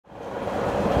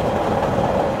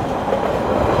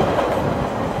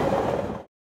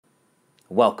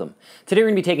welcome. Today we're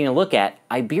going to be taking a look at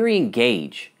Iberian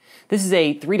Gauge. This is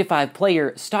a 3 to 5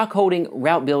 player stockholding,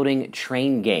 route building,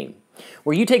 train game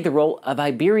where you take the role of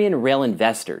Iberian rail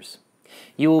investors.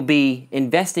 You will be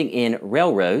investing in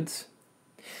railroads,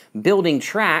 building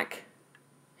track,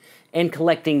 and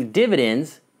collecting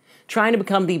dividends, trying to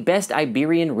become the best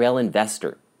Iberian rail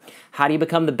investor. How do you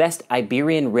become the best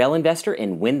Iberian rail investor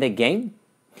and win the game?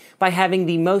 By having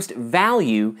the most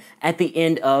value at the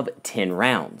end of 10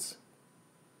 rounds.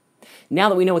 Now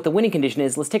that we know what the winning condition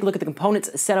is, let's take a look at the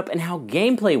components, setup, and how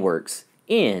gameplay works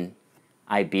in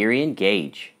Iberian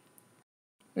Gauge.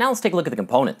 Now let's take a look at the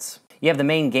components. You have the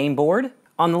main game board.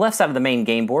 On the left side of the main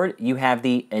game board, you have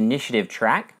the initiative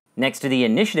track. Next to the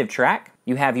initiative track,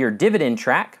 you have your dividend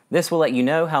track. This will let you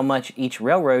know how much each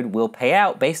railroad will pay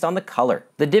out based on the color.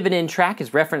 The dividend track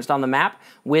is referenced on the map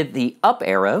with the up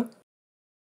arrow.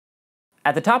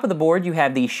 At the top of the board, you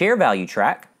have the share value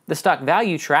track. The stock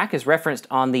value track is referenced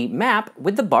on the map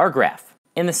with the bar graph.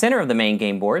 In the center of the main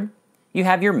game board, you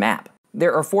have your map.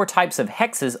 There are 4 types of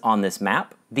hexes on this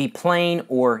map: the plain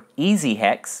or easy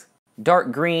hex,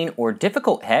 dark green or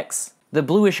difficult hex, the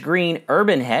bluish green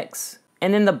urban hex,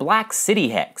 and then the black city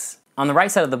hex. On the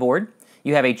right side of the board,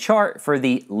 you have a chart for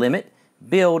the limit,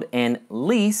 build, and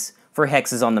lease for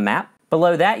hexes on the map.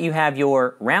 Below that, you have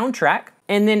your round track.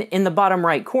 And then in the bottom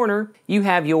right corner, you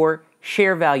have your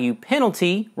share value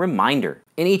penalty reminder.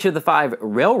 In each of the 5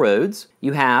 railroads,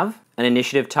 you have an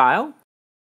initiative tile,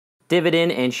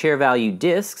 dividend and share value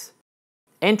discs,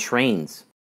 and trains.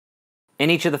 In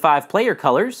each of the 5 player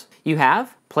colors, you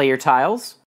have player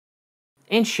tiles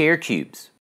and share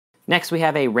cubes. Next, we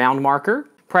have a round marker,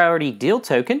 priority deal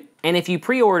token, and if you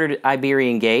pre-ordered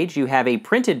Iberian Gauge, you have a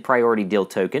printed priority deal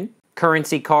token,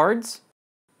 currency cards,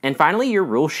 and finally your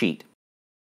rule sheet.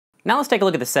 Now let's take a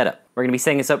look at the setup. We're going to be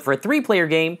setting this up for a 3-player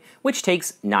game, which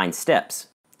takes 9 steps.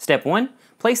 Step 1,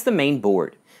 place the main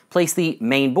board. Place the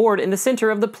main board in the center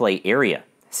of the play area.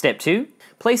 Step 2,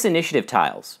 place initiative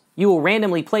tiles. You will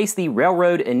randomly place the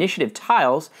railroad initiative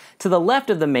tiles to the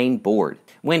left of the main board.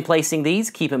 When placing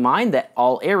these, keep in mind that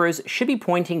all arrows should be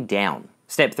pointing down.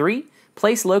 Step 3,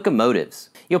 place locomotives.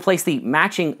 You'll place the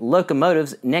matching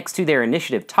locomotives next to their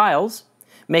initiative tiles,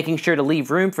 making sure to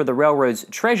leave room for the railroad's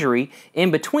treasury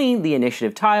in between the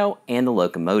initiative tile and the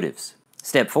locomotives.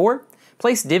 Step 4,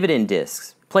 place dividend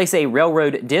discs. Place a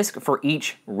railroad disc for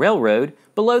each railroad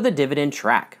below the dividend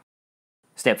track.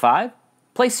 Step 5,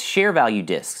 place share value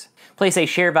discs. Place a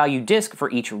share value disc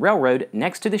for each railroad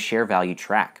next to the share value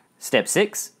track. Step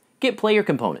 6, get player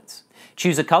components.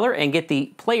 Choose a color and get the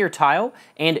player tile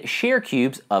and share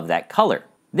cubes of that color.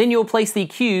 Then you'll place the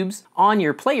cubes on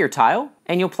your player tile,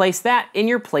 and you'll place that in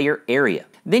your player area.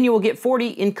 Then you will get 40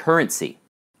 in currency.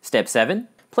 Step 7,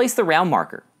 place the round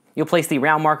marker. You'll place the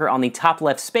round marker on the top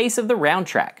left space of the round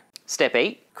track. Step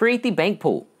 8, create the bank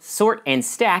pool. Sort and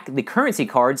stack the currency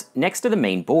cards next to the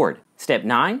main board. Step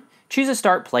 9, choose a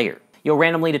start player. You'll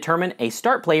randomly determine a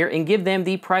start player and give them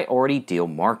the priority deal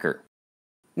marker.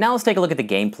 Now let's take a look at the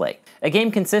gameplay. A game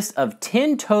consists of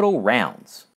 10 total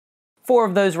rounds. 4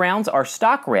 of those rounds are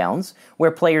stock rounds,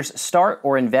 where players start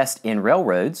or invest in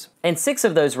railroads, and 6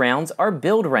 of those rounds are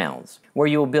build rounds, where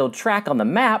you will build track on the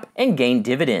map and gain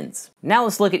dividends. Now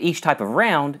let's look at each type of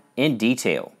round in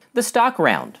detail. The stock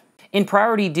round. In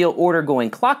priority deal order going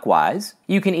clockwise,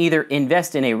 you can either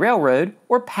invest in a railroad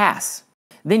or pass.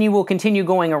 Then you will continue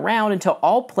going around until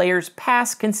all players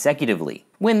pass consecutively.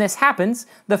 When this happens,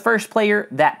 the first player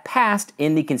that passed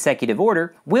in the consecutive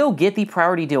order will get the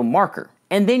priority deal marker,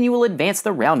 and then you will advance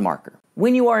the round marker.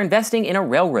 When you are investing in a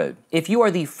railroad, if you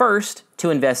are the first to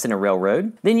invest in a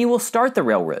railroad, then you will start the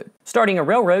railroad. Starting a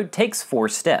railroad takes 4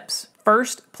 steps.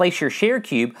 First, place your share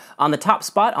cube on the top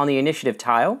spot on the initiative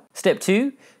tile. Step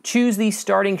 2, choose the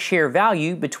starting share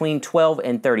value between 12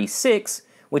 and 36,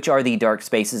 which are the dark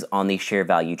spaces on the share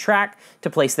value track, to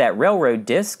place that railroad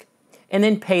disc, and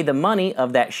then pay the money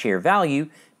of that share value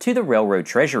to the railroad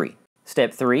treasury.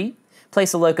 Step 3,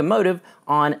 place a locomotive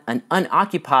on an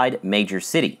unoccupied major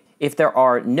city. If there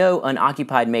are no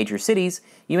unoccupied major cities,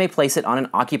 you may place it on an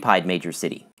occupied major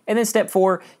city. And then step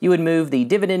 4, you would move the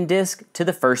dividend disc to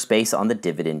the first space on the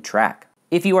dividend track.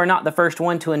 If you are not the first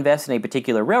one to invest in a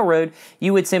particular railroad,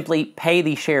 you would simply pay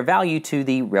the share value to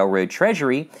the railroad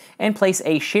treasury and place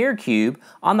a share cube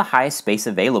on the highest space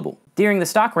available. During the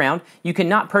stock round, you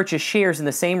cannot purchase shares in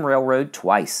the same railroad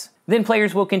twice. Then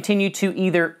players will continue to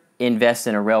either invest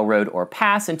in a railroad or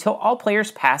pass until all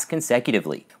players pass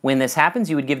consecutively. When this happens,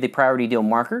 you would give the priority deal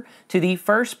marker to the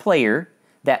first player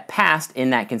that passed in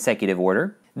that consecutive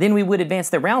order. Then we would advance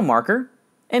the round marker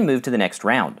and move to the next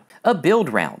round. A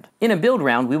build round. In a build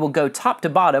round, we will go top to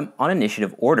bottom on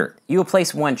initiative order. You will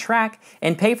place one track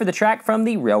and pay for the track from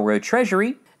the railroad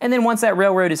treasury, and then once that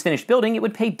railroad is finished building, it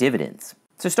would pay dividends.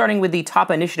 So starting with the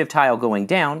top initiative tile going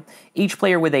down, each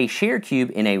player with a share cube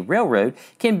in a railroad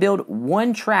can build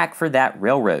one track for that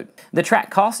railroad. The track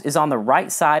cost is on the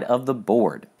right side of the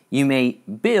board. You may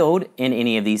build in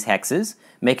any of these hexes,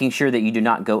 making sure that you do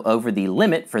not go over the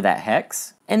limit for that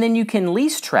hex. And then you can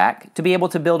lease track to be able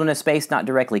to build in a space not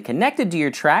directly connected to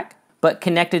your track, but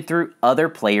connected through other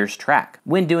players' track.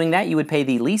 When doing that, you would pay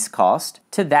the lease cost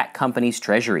to that company's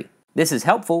treasury. This is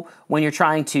helpful when you're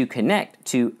trying to connect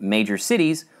to major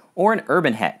cities or an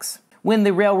urban hex. When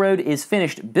the railroad is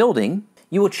finished building,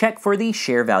 you will check for the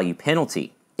share value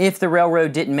penalty. If the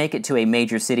railroad didn't make it to a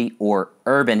major city or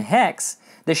urban hex,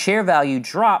 the share value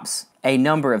drops a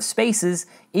number of spaces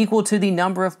equal to the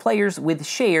number of players with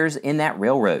shares in that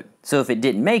railroad. So if it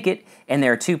didn't make it, and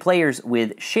there are 2 players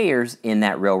with shares in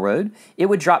that railroad, it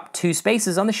would drop 2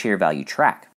 spaces on the share value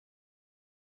track.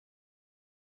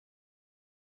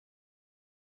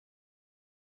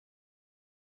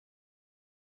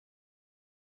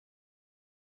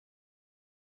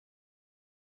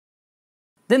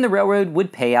 Then the railroad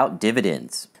would pay out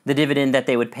dividends. The dividend that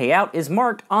they would pay out is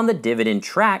marked on the dividend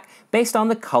track based on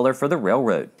the color for the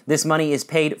railroad. This money is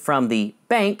paid from the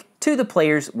bank to the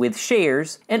players with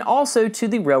shares and also to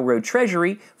the railroad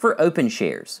treasury for open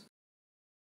shares.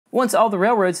 Once all the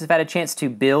railroads have had a chance to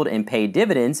build and pay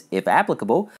dividends, if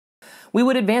applicable, we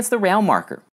would advance the round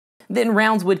marker. Then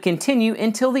rounds would continue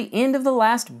until the end of the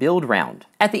last build round.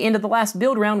 At the end of the last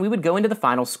build round, we would go into the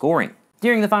final scoring.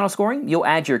 During the final scoring, you'll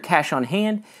add your cash on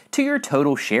hand to your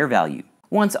total share value.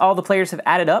 Once all the players have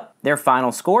added up their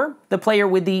final score, the player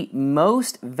with the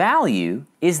most value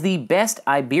is the best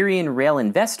Iberian rail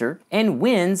investor and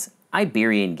wins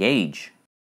Iberian Gauge.